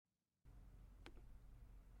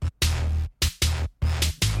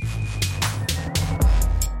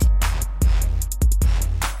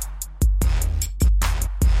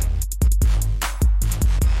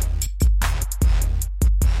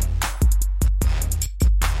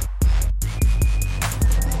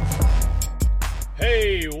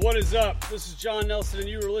What is up? This is John Nelson, and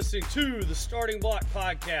you are listening to the Starting Block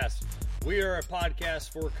Podcast. We are a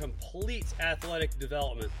podcast for complete athletic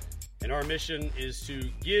development, and our mission is to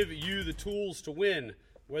give you the tools to win,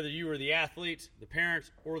 whether you are the athlete, the parent,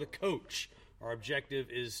 or the coach. Our objective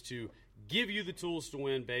is to give you the tools to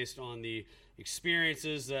win based on the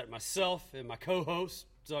experiences that myself and my co-host,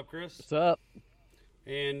 what's up, Chris? What's up?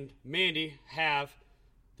 And Mandy have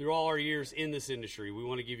through all our years in this industry. We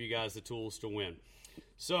want to give you guys the tools to win.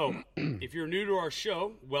 So, if you're new to our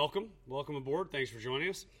show, welcome. Welcome aboard. Thanks for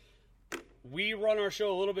joining us. We run our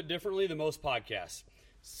show a little bit differently than most podcasts.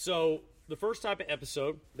 So, the first type of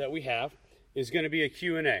episode that we have is going to be a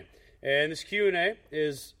Q&A. And this Q&A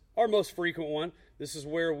is our most frequent one. This is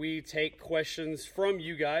where we take questions from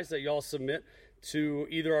you guys that y'all submit to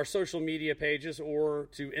either our social media pages or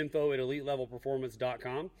to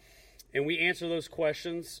info@elitelevelperformance.com. And we answer those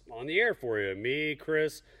questions on the air for you. Me,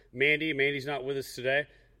 Chris, Mandy. Mandy's not with us today,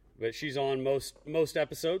 but she's on most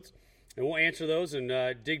episodes. And we'll answer those and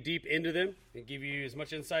dig deep into them and give you as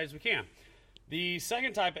much insight as we can. The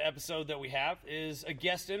second type of episode that we have is a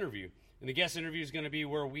guest interview. And the guest interview is going to be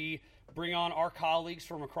where we bring on our colleagues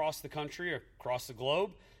from across the country, across the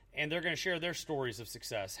globe, and they're going to share their stories of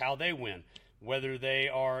success, how they win. Whether they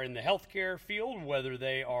are in the healthcare field, whether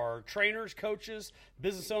they are trainers, coaches,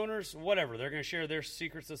 business owners, whatever. They're going to share their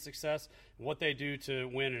secrets of success, what they do to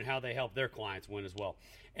win, and how they help their clients win as well.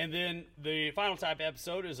 And then the final type of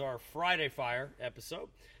episode is our Friday Fire episode.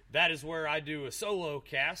 That is where I do a solo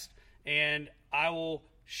cast, and I will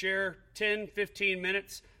share 10, 15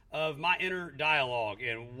 minutes of my inner dialogue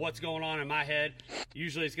and what's going on in my head.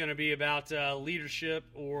 Usually it's going to be about leadership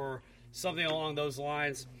or something along those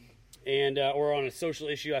lines. And or on a social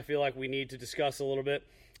issue I feel like we need to discuss a little bit,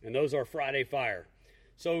 and those are Friday Fire.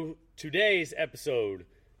 So today's episode,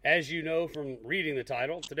 as you know from reading the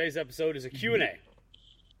title, today's episode is a Q&A.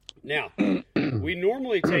 Now, we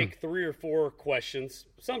normally take 3 or 4 questions,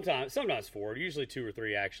 sometimes 4, usually 2 or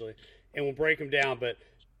 3 actually, and we'll break them down. But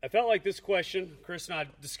I felt like this question, Chris and I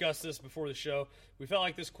discussed this before the show, we felt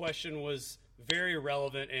like this question was very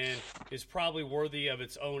relevant and is probably worthy of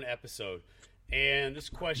its own episode. And this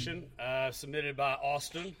question submitted by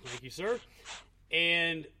Austin. Thank you, sir.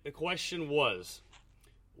 And the question was,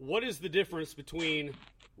 what is the difference between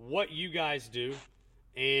what you guys do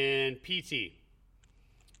and PT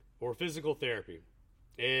or physical therapy?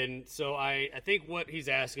 And so I think what he's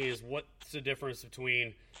asking is what's the difference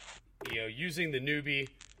between, using the newbie,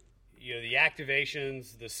 the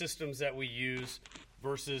activations, the systems that we use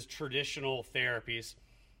versus traditional therapies.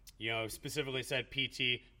 Specifically said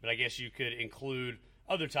PT, but I guess you could include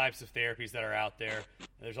other types of therapies that are out there.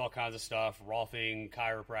 There's all kinds of stuff, Rolfing,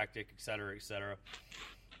 chiropractic, et cetera, et cetera.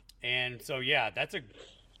 And so, yeah, it's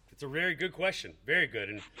a very good question, very good,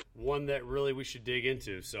 and one that really we should dig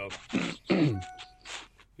into. So,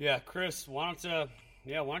 yeah, Chris, why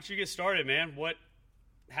don't you get started, man? Where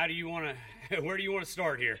do you want to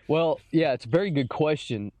start here? Well, yeah, it's a very good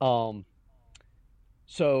question.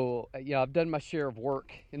 So, I've done my share of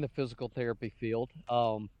work in the physical therapy field.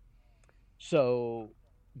 So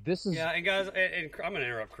this is... Yeah, and guys, and I'm going to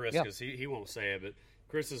interrupt Chris because he won't say it, but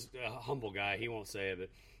Chris is a humble guy. He won't say it, but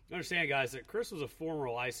understand, guys, that Chris was a former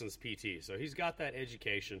licensed PT, so he's got that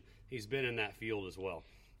education. He's been in that field as well,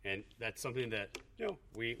 and that's something that,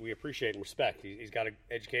 we appreciate and respect. He's got an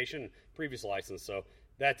education, previous license, so...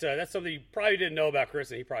 That's something you probably didn't know about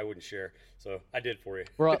Chris, and he probably wouldn't share. So I did for you.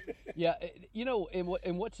 Right. Yeah. And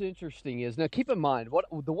what's interesting is, now keep in mind,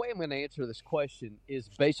 the way I'm going to answer this question is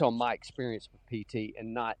based on my experience with PT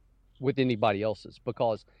and not with anybody else's.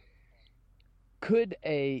 Because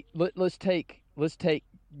let's take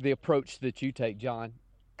the approach that you take, John.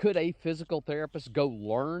 Could a physical therapist go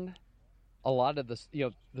learn a lot of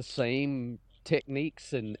the same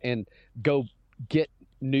techniques and go get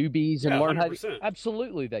newbies and learn 100%. How to...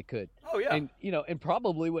 Absolutely they could. Oh yeah. And and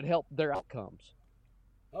probably would help their outcomes.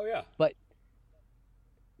 Oh yeah. But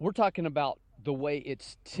we're talking about the way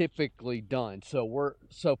it's typically done. So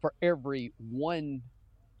for every one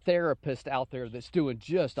therapist out there that's doing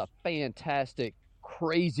just a fantastic,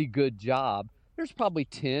 crazy good job, there's probably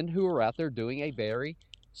 10 who are out there doing a very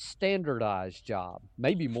standardized job.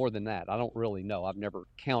 Maybe more than that. I don't really know. I've never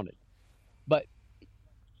counted. But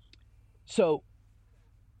so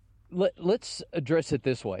let's address it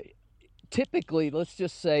this way. Typically, let's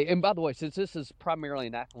just say, and by the way, since this is primarily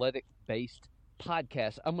an athletic-based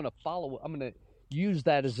podcast, I'm going to use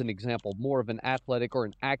that as an example, more of an athletic or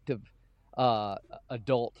an active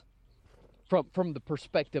adult from the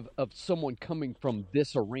perspective of someone coming from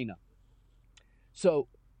this arena. So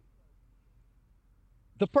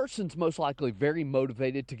the person's most likely very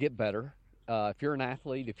motivated to get better. if you're an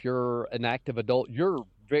athlete, if you're an active adult, you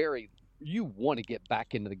want to get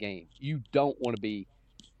back into the game. You don't want to be,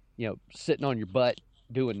 sitting on your butt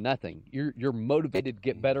doing nothing. You're motivated to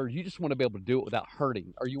get better. You just want to be able to do it without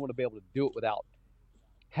hurting, or you want to be able to do it without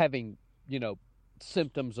having,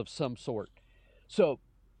 symptoms of some sort. So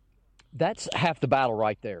that's half the battle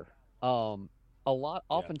right there.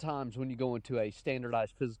 Oftentimes when you go into a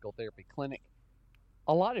standardized physical therapy clinic,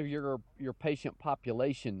 a lot of your patient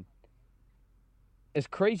population, as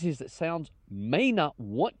crazy as it sounds, may not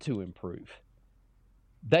want to improve.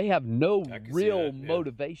 They have no real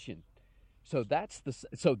motivation. So that's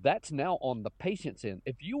now on the patient's end.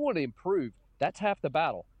 If you want to improve, that's half the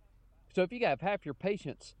battle. So if you have half your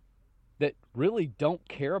patients that really don't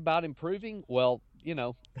care about improving, well,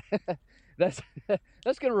 that's going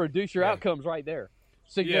to reduce your outcomes right there.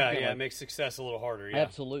 Yeah, it makes success a little harder. Yeah,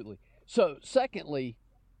 absolutely. So, secondly,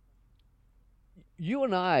 you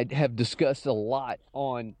and I have discussed a lot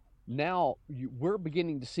on we're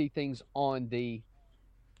beginning to see things on the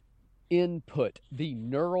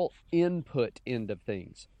neural input end of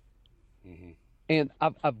things. Mm-hmm. And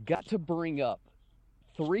I've got to bring up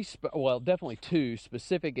definitely two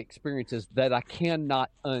specific experiences that I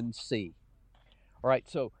cannot unsee. All right,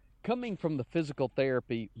 so coming from the physical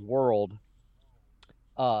therapy world,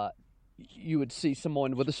 you would see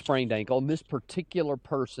someone with a sprained ankle, and this particular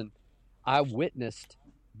person I witnessed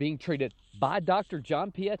being treated by Dr.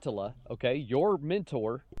 John Pietola, okay, your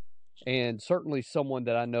mentor, and certainly someone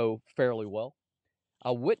that I know fairly well.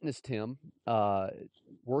 I witnessed him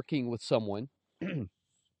working with someone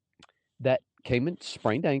that came in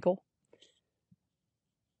sprained ankle.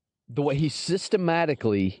 The way he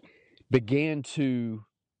systematically began to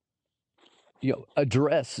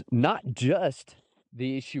address not just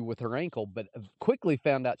the issue with her ankle, but quickly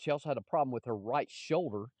found out she also had a problem with her right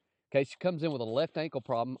shoulder. Okay, she comes in with a left ankle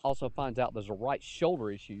problem, also finds out there's a right shoulder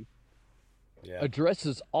issue,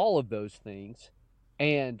 addresses all of those things,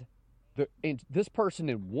 and this person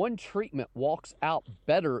in one treatment walks out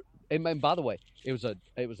better. And by the way, it was a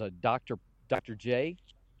Dr. J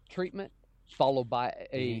treatment followed by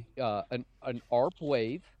an ARP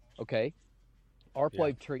wave, okay, ARP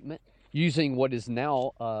wave treatment, using what is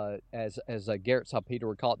now, as Garrett Salpeter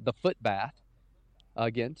would call it, the foot bath.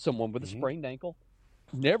 Again, someone with a sprained ankle.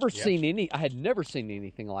 I had never seen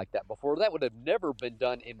anything like that before. That would have never been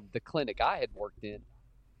done in the clinic I had worked in.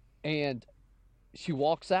 And she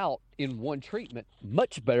walks out in one treatment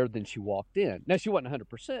much better than she walked in. Now, she wasn't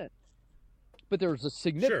 100%, but there was a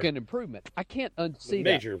significant improvement. I can't unsee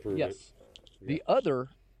that. Major improvement. Yes. Yeah. The other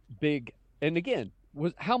big, and again,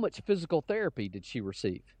 was how much physical therapy did she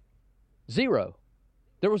receive? 0.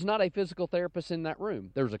 There was not a physical therapist in that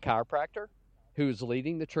room. There was a chiropractor who was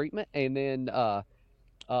leading the treatment, and then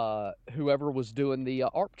whoever was doing the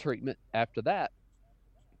ARP treatment after that,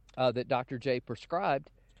 that Dr. J prescribed,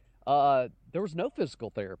 there was no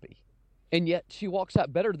physical therapy. And yet she walks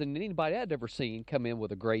out better than anybody I'd ever seen come in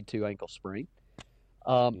with a grade 2 ankle sprain.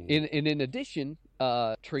 And in addition,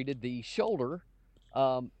 treated the shoulder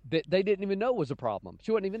that they didn't even know was a problem.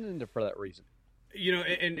 She wasn't even in there for that reason.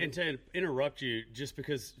 And to interrupt you, just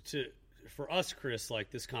because for us, Chris, like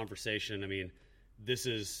this conversation, I mean, this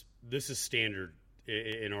is standard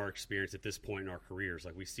in our experience at this point in our careers.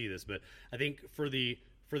 Like we see this, but I think for the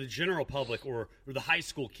general public or the high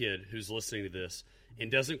school kid who's listening to this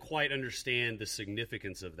and doesn't quite understand the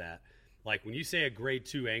significance of that, like when you say a grade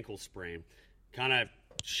 2 ankle sprain, kind of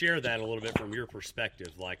share that a little bit from your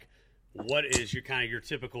perspective. Like, what is your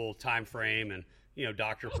typical time frame and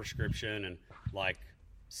doctor prescription, and like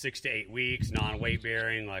 6 to 8 weeks, non-weight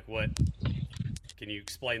bearing? Like, what? Can you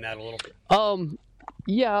explain that a little?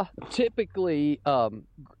 Yeah, typically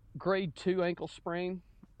grade 2 ankle sprain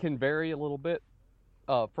can vary a little bit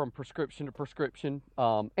from prescription to prescription.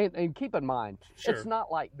 And keep in mind, it's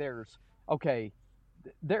not like there's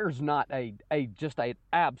not just an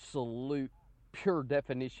absolute pure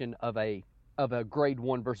definition of a grade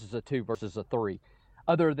 1 versus a 2 versus a 3,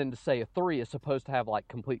 other than to say a 3 is supposed to have like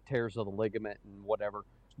complete tears of the ligament and whatever.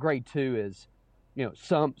 Grade 2 is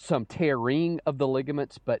some tearing of the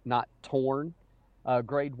ligaments but not torn.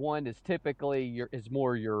 Grade 1 is typically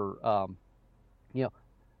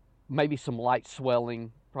maybe some light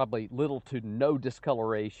swelling, probably little to no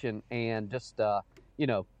discoloration, and just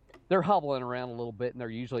they're hobbling around a little bit, and they're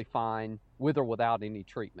usually fine with or without any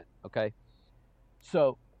treatment. Okay,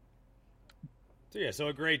 so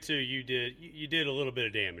a grade 2, you did a little bit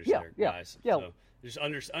of damage there, guys. Yeah. So just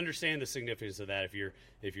understand the significance of that if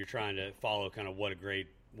you're trying to follow kind of what a grade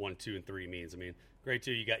 1, 2, and 3 means. I mean, grade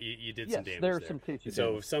 2, you did some damage there's there. Some tissue so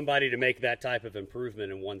damage. Somebody to make that type of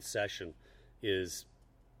improvement in one session is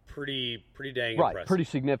pretty dang Right, impressive. pretty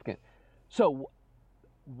significant. So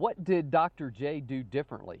what did Dr. J do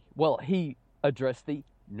differently? Well, he addressed the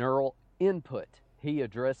neural input. He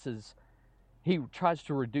tries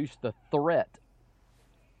to reduce the threat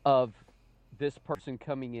of this person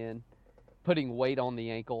coming in, putting weight on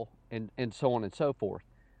the ankle, and so on and so forth.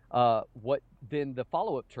 What then the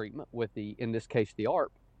follow-up treatment with in this case, the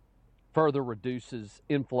ARP, further reduces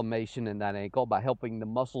inflammation in that ankle by helping the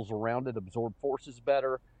muscles around it absorb forces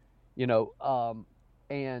better,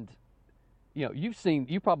 and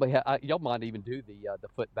you probably y'all might even do the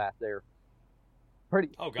foot bath there.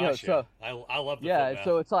 Oh gosh, so, I love the foot bath.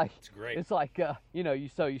 So it's like it's great. It's like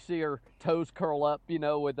you see her toes curl up,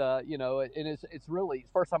 with and it's really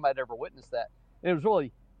first time I'd ever witnessed that. And it was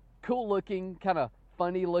really cool looking, kind of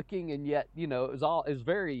funny looking, and yet it was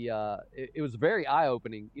very eye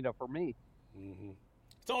opening, for me. Mm-hmm.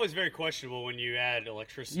 It's always very questionable when you add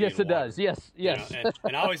electricity. Yes, it does. Yes.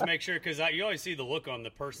 And I always make sure, because you always see the look on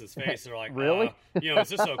the person's face. They're like, really? Is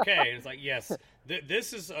this okay? And it's like, yes,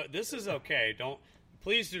 this is okay.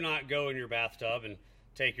 Please do not go in your bathtub and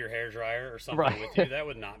take your hairdryer or something with you. That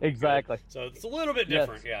would not be exactly. good. So it's a little bit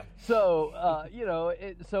different, yeah. So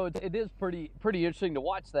it is pretty interesting to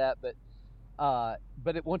watch that, but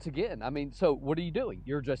once again, so what are you doing?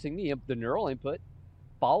 You're addressing the neural input,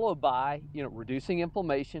 followed by reducing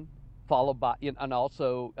inflammation, followed by and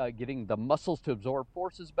also getting the muscles to absorb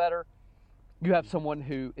forces better. You have someone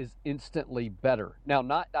who is instantly better. Now,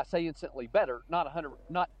 I say instantly better, not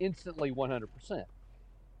instantly 100%.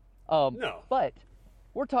 No, but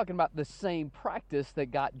we're talking about the same practice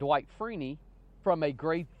that got Dwight Freeney from a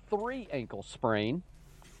grade 3 ankle sprain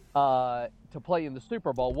to play in the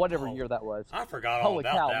Super Bowl, whatever year that was. I forgot all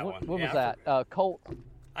about that one. What was that? Colt.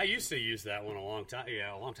 I used to use that one a long time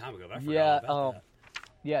ago. But I forgot about that.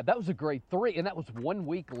 Yeah, that was a grade 3, and that was 1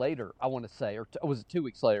 week later, I want to say, or was it 2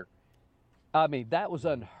 weeks later? That was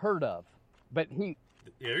unheard of. But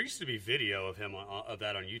there used to be video of him of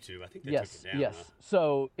that on YouTube. I think they took it down. Yes.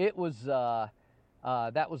 So it was that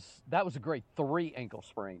was a grade 3 ankle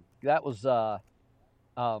sprain. That was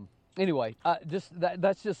anyway.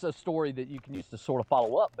 That's just a story that you can use to sort of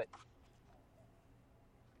follow up. But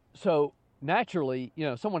so naturally,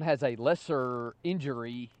 someone has a lesser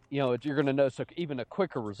injury, you're going to notice even a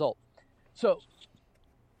quicker result. So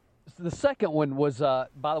the second one was,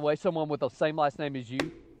 by the way, someone with the same last name as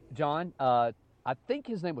you, John. I think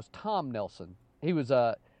his name was Tom Nelson. He was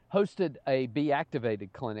hosted a Be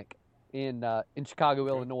Activated clinic in Chicago,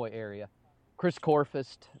 Illinois area. Chris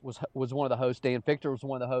Corfist was one of the hosts. Dan Fichter was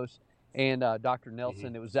one of the hosts, and Dr. Nelson.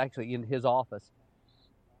 Mm-hmm. It was actually in his office.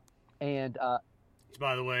 And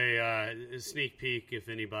by the way, a sneak peek if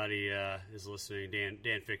anybody is listening, Dan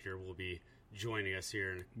Fichter will be joining us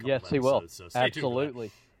here in a couple yes, of episodes. He will. So stay Absolutely.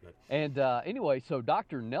 tuned for that. And anyway, so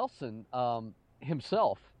Dr. Nelson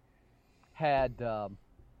himself had.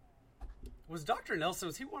 Was Dr. Nelson?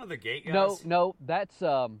 Was he one of the gate guys? No.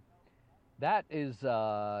 That is.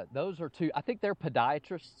 Those are two. I think they're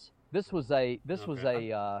podiatrists. This was a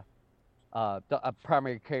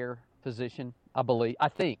primary care physician, I believe. I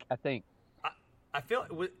think. I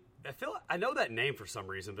know that name for some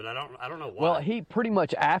reason, but I don't know why. Well, he pretty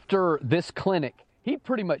much after this clinic, he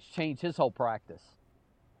pretty much changed his whole practice.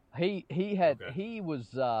 He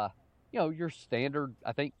was your standard,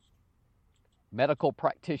 I think, medical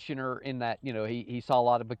practitioner in that he saw a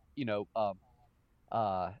lot of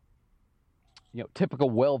typical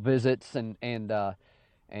well visits and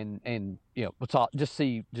just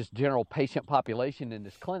general patient population in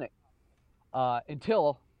this clinic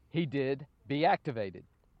until he did Be Activated.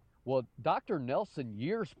 Well, Dr. Nelson,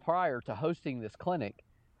 years prior to hosting this clinic,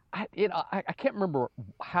 I can't remember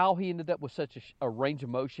how he ended up with such a range of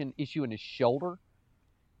motion issue in his shoulder,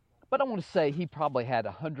 but I want to say he probably had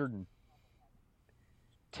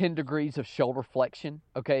 110 degrees of shoulder flexion.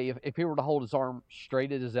 Okay, if he were to hold his arm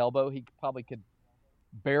straight at his elbow, he probably could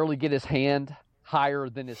barely get his hand higher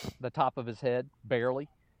than the top of his head, barely.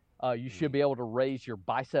 You should be able to raise your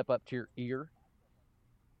bicep up to your ear.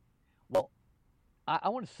 Well, I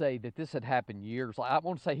want to say that this had happened years. I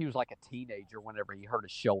want to say he was like a teenager whenever he hurt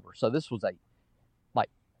his shoulder. So this was a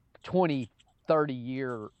 20, 30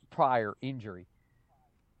 year prior injury.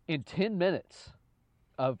 In 10 minutes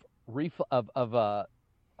of this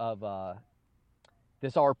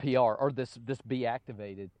RPR or this Be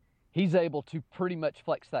Activated, he's able to pretty much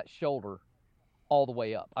flex that shoulder all the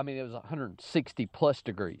way up. I mean, it was 160 plus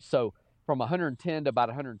degrees. So from 110 to about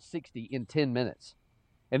 160 in 10 minutes.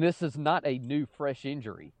 And this is not a new, fresh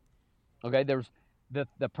injury. Okay, there's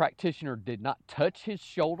the practitioner did not touch his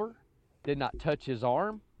shoulder, did not touch his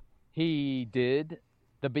arm. He did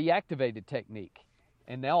the Be Activated technique.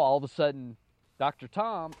 And now all of a sudden, Dr.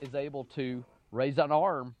 Tom is able to raise an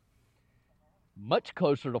arm much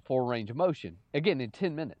closer to full range of motion, again, in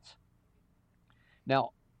 10 minutes. Now,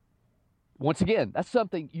 once again, that's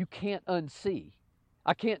something you can't unsee.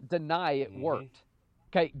 I can't deny it worked.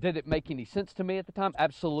 Okay, did it make any sense to me at the time?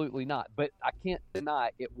 Absolutely not. But I can't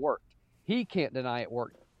deny it worked. He can't deny it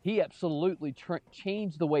worked. He absolutely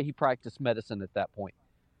changed the way he practiced medicine at that point.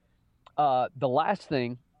 The last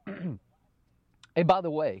thing, and by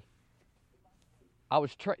the way, I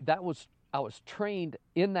was trained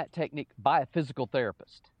in that technique by a physical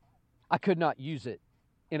therapist. I could not use it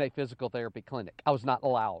in a physical therapy clinic. I was not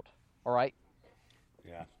allowed. All right.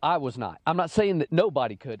 Yeah. I was not. I'm not saying that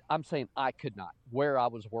nobody could. I'm saying I could not, where I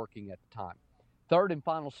was working at the time. Third and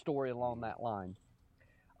final story along that line.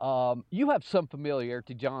 You have some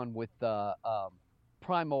familiarity, John, with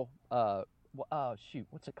primal,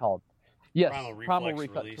 what's it called? Yes, primal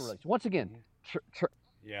reflex release. Once again,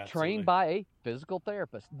 trained by a physical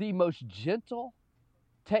therapist. The most gentle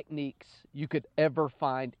techniques you could ever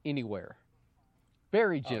find anywhere.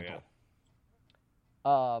 Very gentle.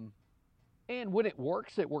 Oh, yeah. And when it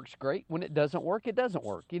works great. When it doesn't work, it doesn't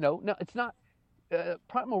work. No, it's not.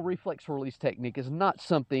 Primal reflex release technique is not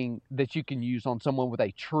something that you can use on someone with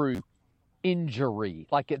a true injury.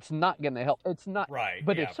 Like, it's not going to help. It's not. Right.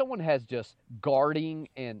 But if someone has just guarding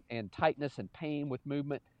and tightness and pain with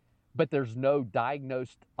movement, but there's no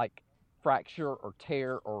diagnosed like fracture or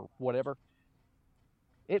tear or whatever,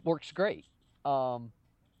 it works great.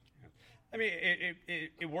 I mean,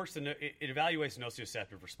 it works. It evaluates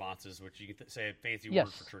nociceptive responses, which you can say a fancy word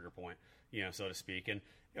for trigger point, so to speak. And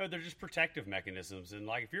they're just protective mechanisms. And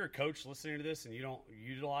like, if you're a coach listening to this and you don't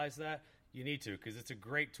utilize that, you need to, because it's a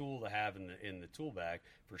great tool to have in the tool bag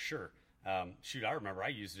for sure. I remember I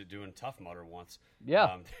used it doing Tough Mudder once.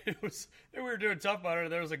 Yeah, we were doing Tough Mudder.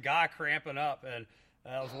 There was a guy cramping up, and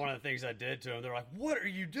that was one of the things I did to him. They're like, "What are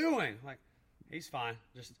you doing?" I'm like, he's fine.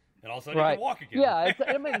 And all of a sudden he can walk again. Yeah,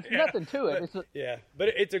 it's nothing to it. But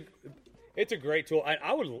it's a great tool.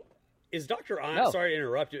 Is Dr. Imes, sorry to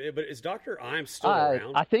interrupt you, but is Dr. Imes still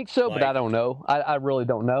around? I think so, but I don't know. I really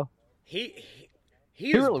don't know. He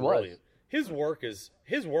really brilliant. was. His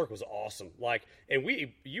work was awesome. Like, and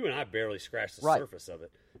you and I barely scratched the surface of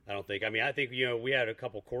it. I don't think. I mean, I think we had a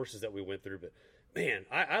couple courses that we went through, but man,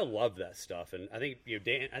 I love that stuff, and I think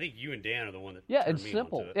Dan. I think you and Dan are the one that it's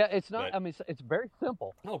simple. Onto it. Yeah, it's not. But, I mean, it's very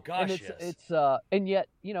simple. Oh gosh, and it's and yet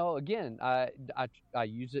again, I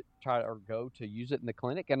use it, go to use it in the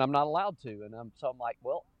clinic, and I'm not allowed to, and I'm like,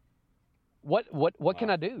 well, what can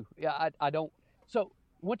I do? Yeah, I don't. So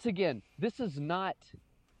once again, this is not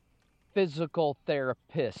physical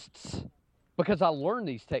therapists, because I learned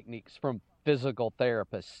these techniques from physical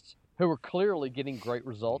therapists who were clearly getting great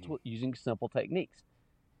results with using simple techniques.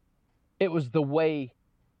 It was the way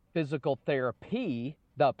physical therapy,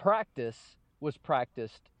 the practice, was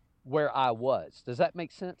practiced where I was. Does that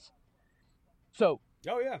make sense? So,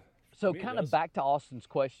 So kind of back to Austin's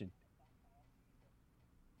question.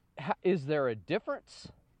 Is there a difference?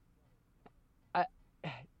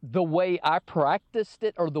 The way I practiced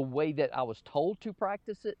it, or the way that I was told to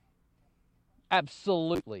practice it?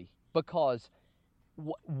 Absolutely. Because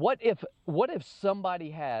what if somebody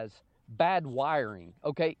has bad wiring?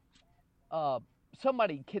 Okay,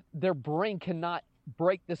 their brain cannot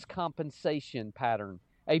break this compensation pattern,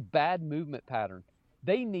 a bad movement pattern.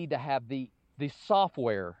 They need to have the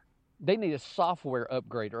software. They need a software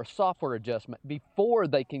upgrade or a software adjustment before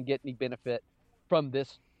they can get any benefit from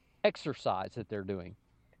this exercise that they're doing.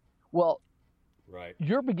 Well,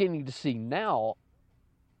 you're beginning to see now,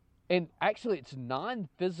 and actually it's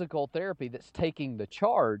non-physical therapy that's taking the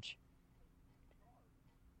charge,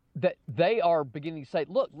 that they are beginning to say,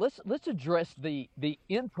 look, let's address the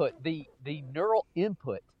input, the neural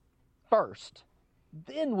input first.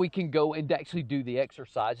 Then we can go and actually do the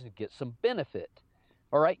exercise and get some benefit.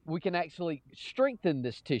 All right? We can actually strengthen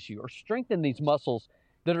this tissue or strengthen these muscles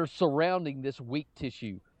that are surrounding this weak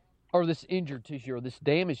tissue or this injured tissue or this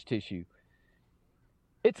damaged tissue.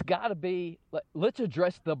 It's got to be, let's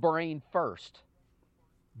address the brain first.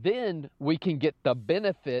 Then we can get the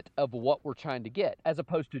benefit of what we're trying to get, as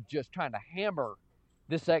opposed to just trying to hammer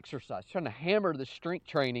this exercise, trying to hammer the strength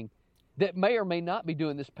training that may or may not be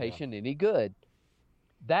doing this patient any good.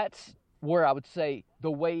 That's where I would say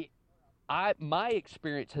the way my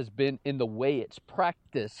experience has been in the way it's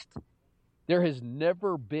practiced. There has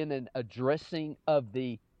never been an addressing of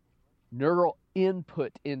the neural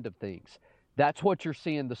input end of things. That's what you're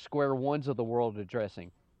seeing the square ones of the world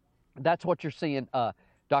addressing. That's what you're seeing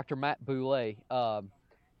Dr. Matt Boulay.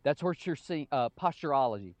 That's what you're seeing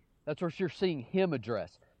posturology. That's what you're seeing him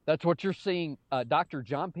address. That's what you're seeing. Dr.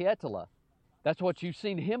 John Pietola. That's what you've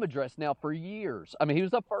seen him address now for years. I mean, he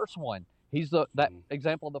was the first one. He's that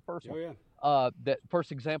example of the first one. Yeah. That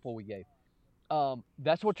first example we gave.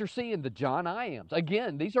 That's what you're seeing. The John Iams.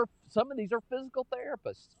 Again, some of these are physical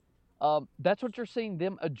therapists. That's what you're seeing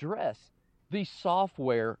them address. The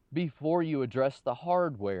software before you address the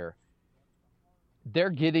hardware.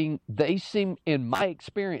 They seem, in my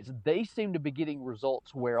experience, they seem to be getting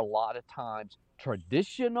results where a lot of times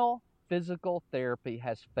traditional physical therapy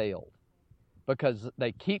has failed because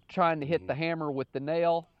they keep trying to hit the hammer with the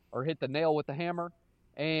nail or hit the nail with the hammer,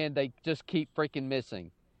 and they just keep freaking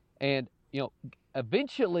missing. And,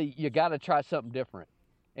 eventually you got to try something different.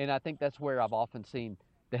 And I think that's where I've often seen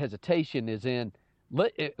the hesitation is in,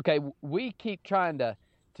 okay, we keep trying to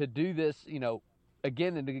do this,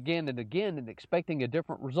 again and again and again and expecting a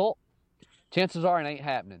different result. Chances are it ain't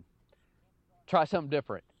happening. Try something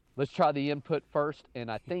different. Let's try the input first.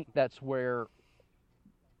 And I think that's where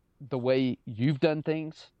the way you've done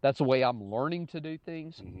things, that's the way I'm learning to do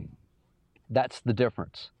things. That's the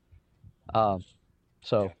difference.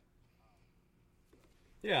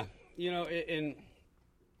 Yeah, and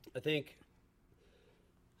I think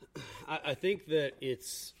that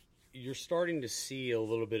you're starting to see a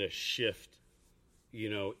little bit of shift,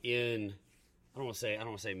 in I don't want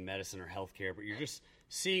to say medicine or healthcare, but you're just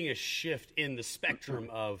seeing a shift in the spectrum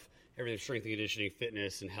of everything, strength and conditioning,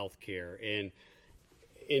 fitness, and healthcare, and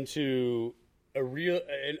into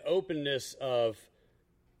an openness of,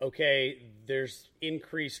 okay, there's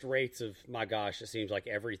increased rates of, my gosh, it seems like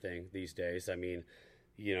everything these days. I mean,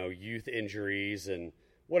 youth injuries and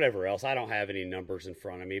whatever else. I don't have any numbers in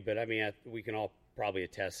front of me, but I mean, we can all probably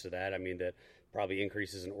attest to that. I mean, that probably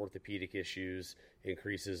increases in orthopedic issues,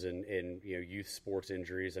 increases in youth sports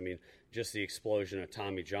injuries. I mean, just the explosion of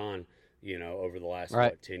Tommy John, over the last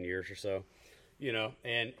 10 years or so,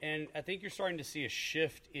 and I think you're starting to see a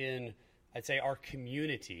shift in, I'd say, our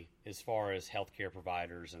community as far as healthcare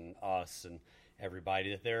providers and us and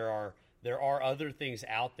everybody, that there are other things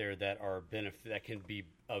out there that are that can be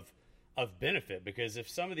of benefit, because if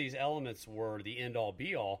some of these elements were the end all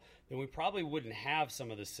be all, then we probably wouldn't have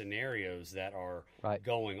some of the scenarios that are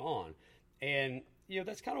going on. And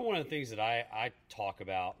that's kind of one of the things that I talk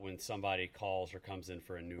about when somebody calls or comes in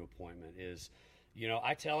for a new appointment is,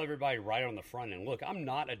 I tell everybody right on the front end, look, I'm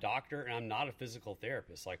not a doctor and I'm not a physical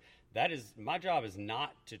therapist. Like, my job is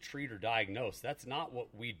not to treat or diagnose. That's not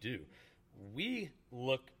what we do. We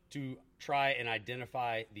look to try and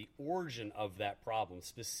identify the origin of that problem,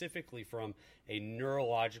 specifically from a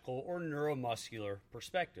neurological or neuromuscular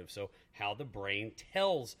perspective. So how the brain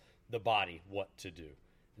tells the body what to do,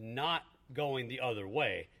 not going the other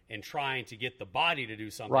way and trying to get the body to do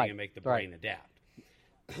something and make the brain adapt.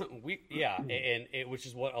 Which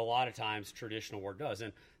is what a lot of times traditional work does.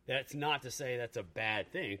 And that's not to say that's a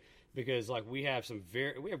bad thing, because like we have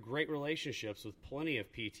great relationships with plenty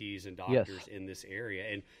of PTs and doctors in this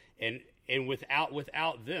area, and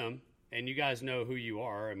without them, and you guys know who you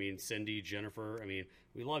are. I mean, Cindy, Jennifer. I mean,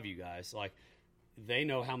 we love you guys. Like, they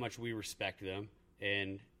know how much we respect them,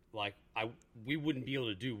 and like we wouldn't be able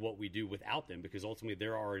to do what we do without them, because ultimately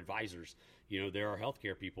they're our advisors. They're our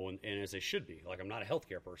healthcare people, and as they should be. Like, I'm not a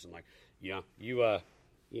healthcare person. Like, you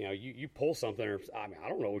pull something, or I mean, I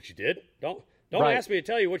don't know what you did. Don't ask me to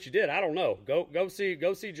tell you what you did. I don't know. Go see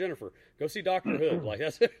Jennifer. Go see Dr. Hood. Like,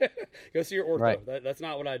 that's go see your ortho. Right. That's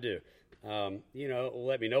not what I do.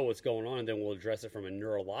 Let me know what's going on, and then we'll address it from a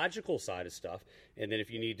neurological side of stuff. And then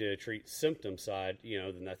if you need to treat symptom side,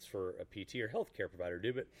 then that's for a PT or healthcare provider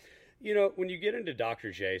to do. But, when you get into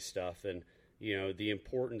Dr. J's stuff and, the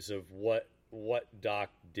importance of what Doc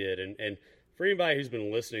did, and for anybody who's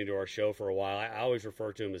been listening to our show for a while, I always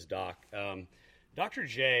refer to him as Doc. Dr.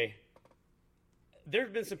 J,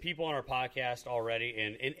 there's been some people on our podcast already,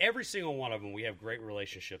 and every single one of them we have great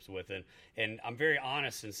relationships with, and I'm very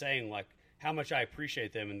honest in saying, like, how much I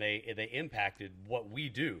appreciate them, and they impacted what we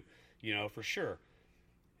do, for sure.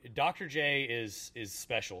 Dr. J is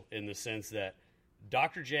special in the sense that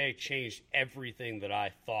Dr. J changed everything that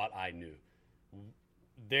I thought I knew.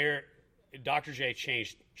 Dr. J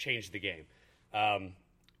changed the game,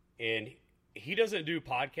 and he doesn't do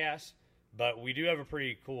podcasts, but we do have a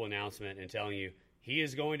pretty cool announcement in telling you he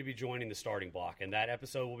is going to be joining the starting block, and that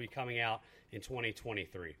episode will be coming out in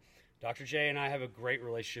 2023. Dr. J and I have a great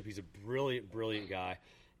relationship. He's a brilliant, brilliant guy,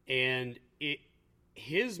 and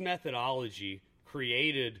his methodology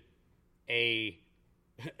created a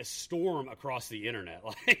storm across the internet,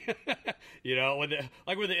 like when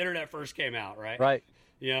the internet first came out, right? Right.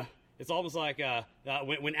 Yeah, it's almost like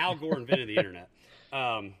when Al Gore invented the internet.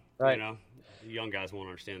 The young guys won't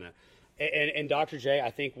understand that. And Dr. J,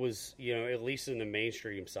 I think, was, at least in the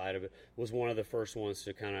mainstream side of it, was one of the first ones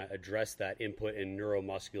to kind of address that input in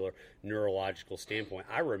neuromuscular, neurological standpoint.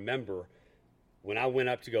 I remember when I went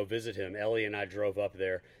up to go visit him, Ellie and I drove up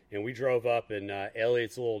there, and we drove up in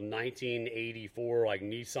Elliott's little 1984 like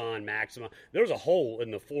Nissan Maxima. There was a hole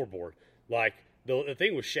in the floorboard. Like, the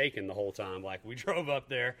thing was shaking the whole time. Like, we drove up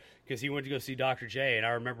there because he went to go see Dr. J, and I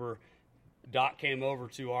remember Doc came over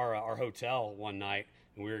to our hotel one night,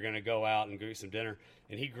 and we were going to go out and go eat some dinner,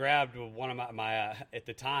 and he grabbed one of my at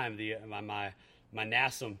the time, my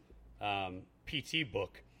NASM PT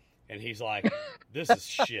book, and he's like, "This is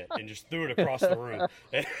shit," and just threw it across the room.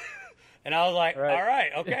 And I was like, "All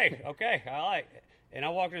right, okay, I like it." And I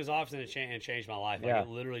walked in his office, and it changed my life. Like, it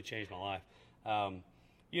literally changed my life.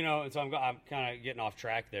 And so I'm kind of getting off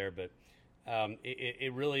track there, but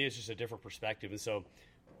it really is just a different perspective. And so,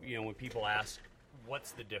 when people ask,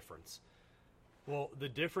 what's the difference? Well, the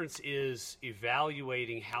difference is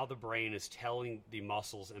evaluating how the brain is telling the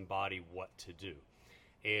muscles and body what to do.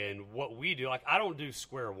 And what we do, like, I don't do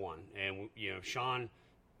square one. And, Sean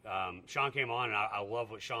came on, and I love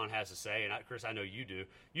what Sean has to say. And Chris, I know you do.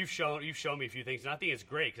 You've shown me a few things, and I think it's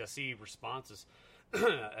great because I see responses.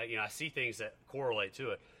 I see things that correlate to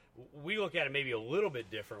it. We look at it maybe a little bit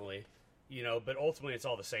differently, but ultimately it's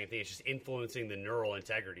all the same thing. It's just influencing the neural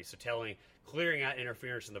integrity. So clearing out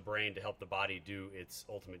interference in the brain to help the body do its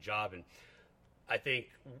ultimate job. And I think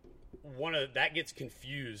that gets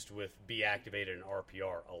confused with be activated and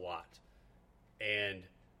RPR a lot. And,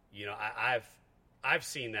 I've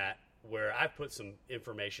seen that where I've put some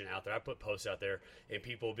information out there. I put posts out there, and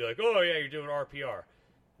people will be like, "Oh yeah, you're doing RPR."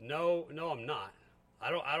 No, I'm not. I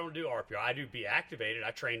don't do RPR. I do be activated. I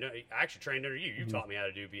actually trained under you. You taught me how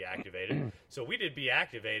to do be activated. So we did be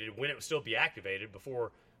activated when it was still be activated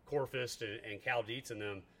before Corfist and Cal Dietz and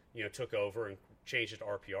them, took over and changed it to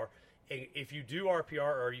RPR. And if you do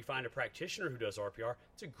RPR or you find a practitioner who does RPR,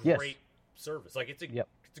 it's a great service. Like, it's a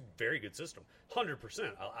very good system.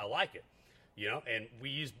 100%. I like it. And we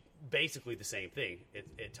use basically the same thing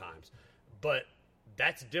at times. But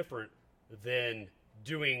that's different than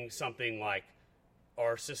doing something like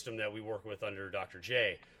our system that we work with under Dr.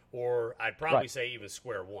 J, or I'd probably say even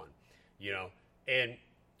Square One, and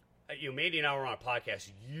Mandy and I were on a podcast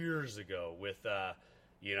years ago with, I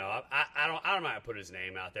don't mind to put his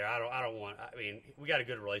name out there. I mean, we got a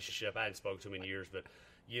good relationship. I hadn't spoken to him in years, but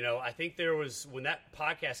I think there was, when that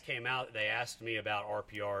podcast came out, they asked me about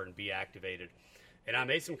RPR and be activated, and I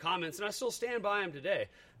made some comments, and I still stand by them today.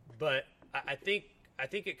 But I think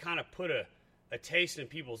it kind of put a taste in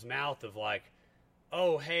people's mouth of like,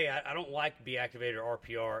 oh, hey, I don't like be activated or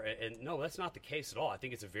RPR. And no, that's not the case at all. I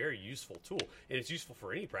think it's a very useful tool, and it's useful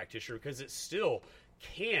for any practitioner because it still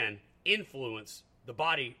can influence the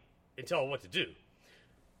body and tell it what to do.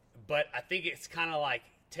 But I think it's kind of like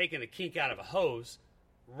taking a kink out of a hose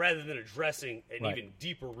rather than addressing an even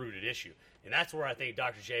deeper rooted issue. And that's where I think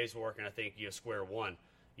Dr. J's work, and I think Square One,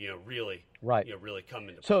 really come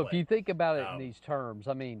into play. So if you think about it in these terms,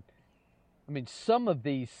 I mean, some of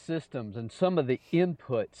these systems and some of the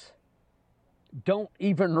inputs don't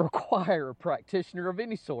even require a practitioner of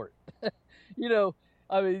any sort. You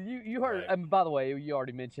heard. Right. By the way, you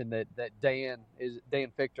already mentioned that Dan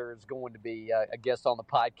Fichter is going to be a guest on the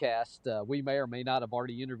podcast. We may or may not have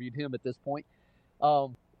already interviewed him at this point,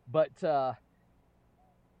 but some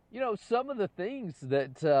of the things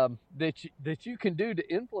that you can do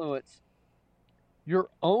to influence your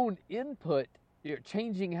own input. You're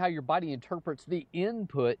changing how your body interprets the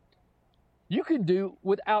input, you can do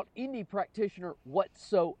without any practitioner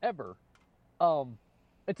whatsoever.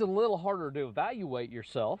 It's a little harder to evaluate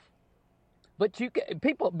yourself, but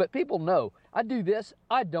people know, I do this,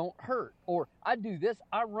 I don't hurt, or I do this,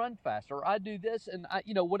 I run faster, or I do this, and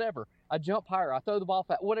whatever. I jump higher, I throw the ball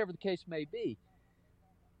fast, whatever the case may be.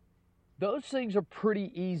 Those things are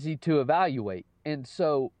pretty easy to evaluate. And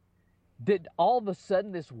so did all of a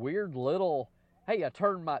sudden this weird little, hey, I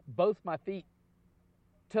turned both my feet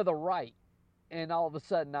to the right, and all of a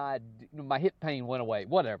sudden my hip pain went away,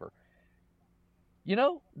 whatever.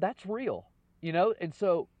 That's real, and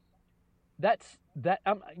so that.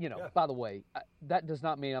 By the way, that does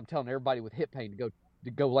not mean I'm telling everybody with hip pain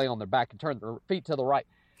to go lay on their back and turn their feet to the right.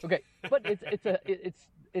 Okay, but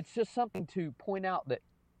it's just something to point out that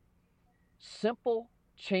simple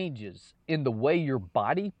changes in the way your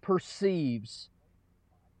body perceives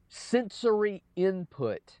sensory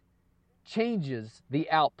input changes the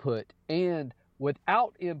output, and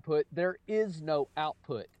without input there is no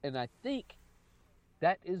output. And I think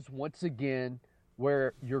that is once again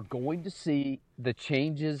where you're going to see the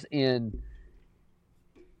changes in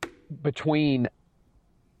between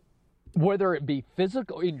whether it be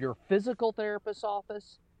physical in your physical therapist's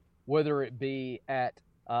office, whether it be at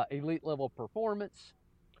elite level performance,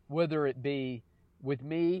 whether it be with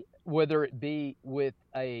me, whether it be with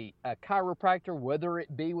a chiropractor, whether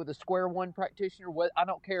it be with a square one practitioner, I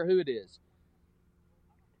don't care who it is.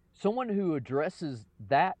 Someone who addresses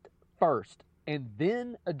that first and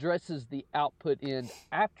then addresses the output end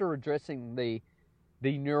after addressing the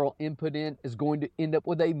neural input end is going to end up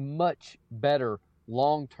with a much better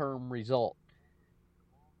long-term result.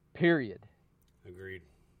 Period. Agreed.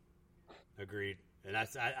 And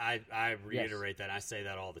I reiterate that. I say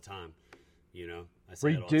that all the time. I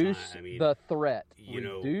say it all the time. I mean, the threat.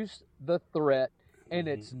 Reduce the threat. And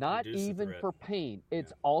it's not even for pain.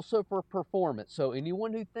 It's also for performance. So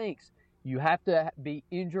anyone who thinks you have to be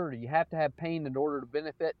injured or you have to have pain in order to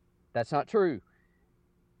benefit, that's not true.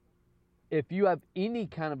 If you have any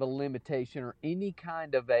kind of a limitation or any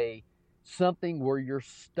kind of something where you're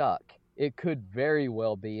stuck, it could very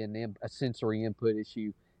well be a sensory input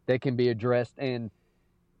issue that can be addressed and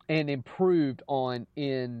improved on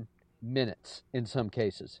in minutes in some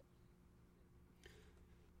cases.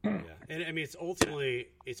 Yeah, and I mean,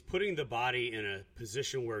 it's putting the body in a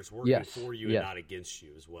position where it's working for you and not against you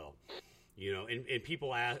as well. And people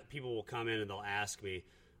will come in and they'll ask me,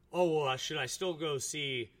 "Oh, well, should I still go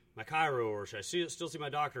see my chiro, or should I still see my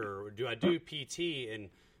doctor, or do I do PT?" And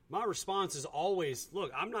my response is always,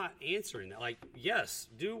 "Look, I'm not answering that. Like, yes,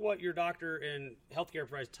 do what your doctor and healthcare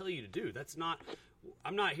providers tell you to do.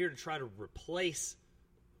 I'm not here to try to replace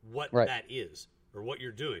what that is or what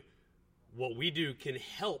you're doing. What we do can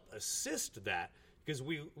help assist that because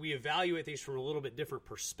we evaluate things from a little bit different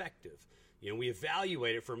perspective. We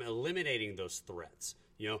evaluate it from eliminating those threats.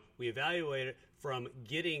 We evaluate it from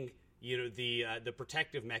getting the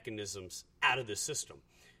protective mechanisms out of the system,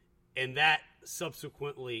 and that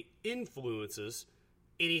subsequently influences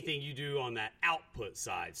anything you do on that output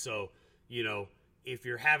side. So if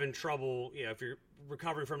you're having trouble, if you're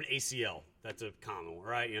recovering from an ACL, that's a common one,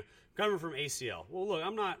 right? Recovering from ACL. Well, look,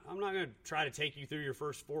 I'm not going to try to take you through your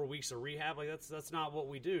first 4 weeks of rehab. Like that's not what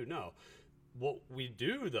we do. No, what we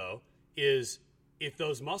do though is if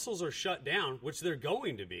those muscles are shut down, which they're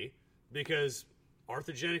going to be, because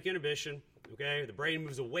arthrogenic inhibition. Okay, the brain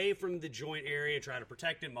moves away from the joint area, try to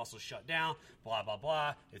protect it, muscles shut down, blah, blah,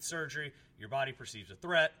 blah. It's surgery. Your body perceives a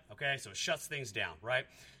threat, okay? So it shuts things down, right?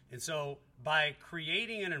 And so by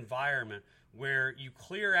creating an environment where you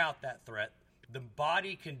clear out that threat, the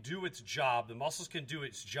body can do its job, the muscles can do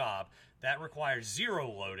its job. That requires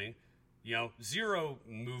zero loading, zero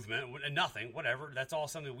movement, nothing, whatever. That's all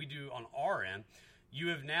something we do on our end. You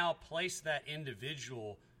have now placed that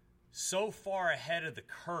individual so far ahead of the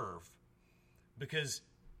curve, because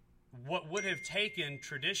what would have taken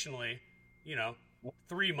traditionally,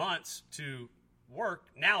 3 months to work,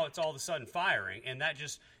 now it's all of a sudden firing, and that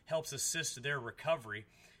just helps assist their recovery,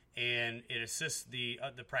 and it assists the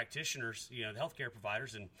practitioners, the healthcare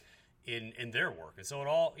providers, in their work, and so it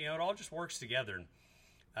all just works together.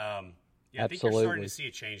 And I think you're starting to see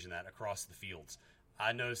a change in that across the fields.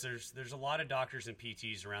 I notice there's a lot of doctors and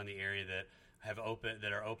PTs around the area that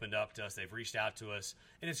are opened up to us. They've reached out to us,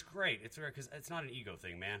 and it's great. It's rare because it's not an ego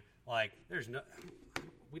thing, man. Like I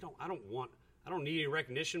don't need any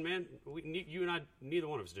recognition, man. You and I, neither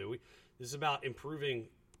one of us do. This is about improving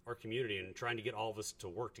our community and trying to get all of us to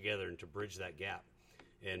work together and to bridge that gap.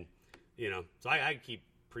 And so I keep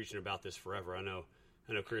preaching about this forever. I know,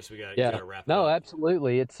 Chris. We got to wrap it up. No,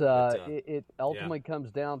 absolutely. It ultimately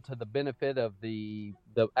comes down to the benefit of the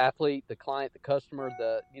athlete, the client, the customer,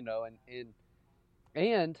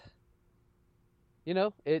 and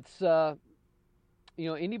it's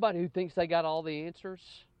anybody who thinks they got all the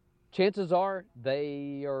answers, chances are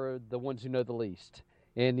they are the ones who know the least.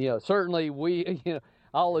 And certainly we,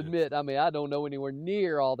 I'll admit, I mean, I don't know anywhere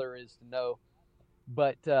near all there is to know,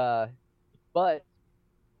 but no,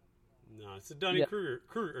 it's a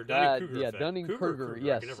Dunning-Kruger effect. Yeah, Dunning-Kruger,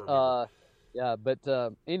 yes.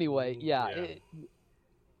 Anyway,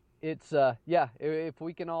 it's if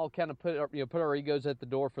we can all kind of put our egos at the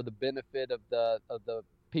door for the benefit of the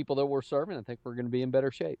people that we're serving, I think we're going to be in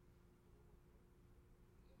better shape.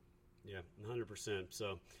 Yeah, 100%.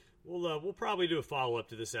 So we'll probably do a follow-up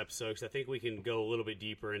to this episode, because I think we can go a little bit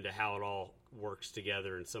deeper into how it all works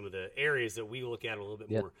together and some of the areas that we look at a little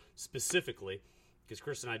bit more specifically, because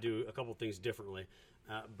Chris and I do a couple things differently,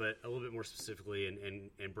 but a little bit more specifically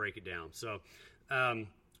and break it down. So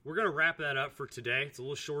we're going to wrap that up for today. It's a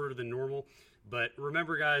little shorter than normal, but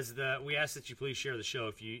remember, guys, that we ask that you please share the show.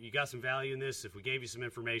 If you got some value in this, if we gave you some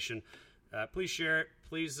information, please share it.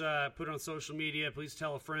 Please put it on social media. Please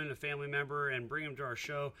tell a friend, a family member, and bring them to our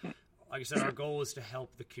show. Like I said, our goal is to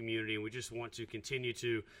help the community, and we just want to continue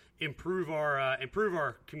to improve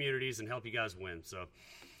our communities and help you guys win. So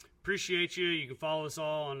appreciate you. You can follow us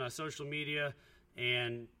all on social media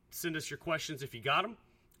and send us your questions if you got them.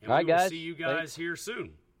 And all right, we will guys. see you guys Thanks. here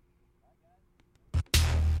soon.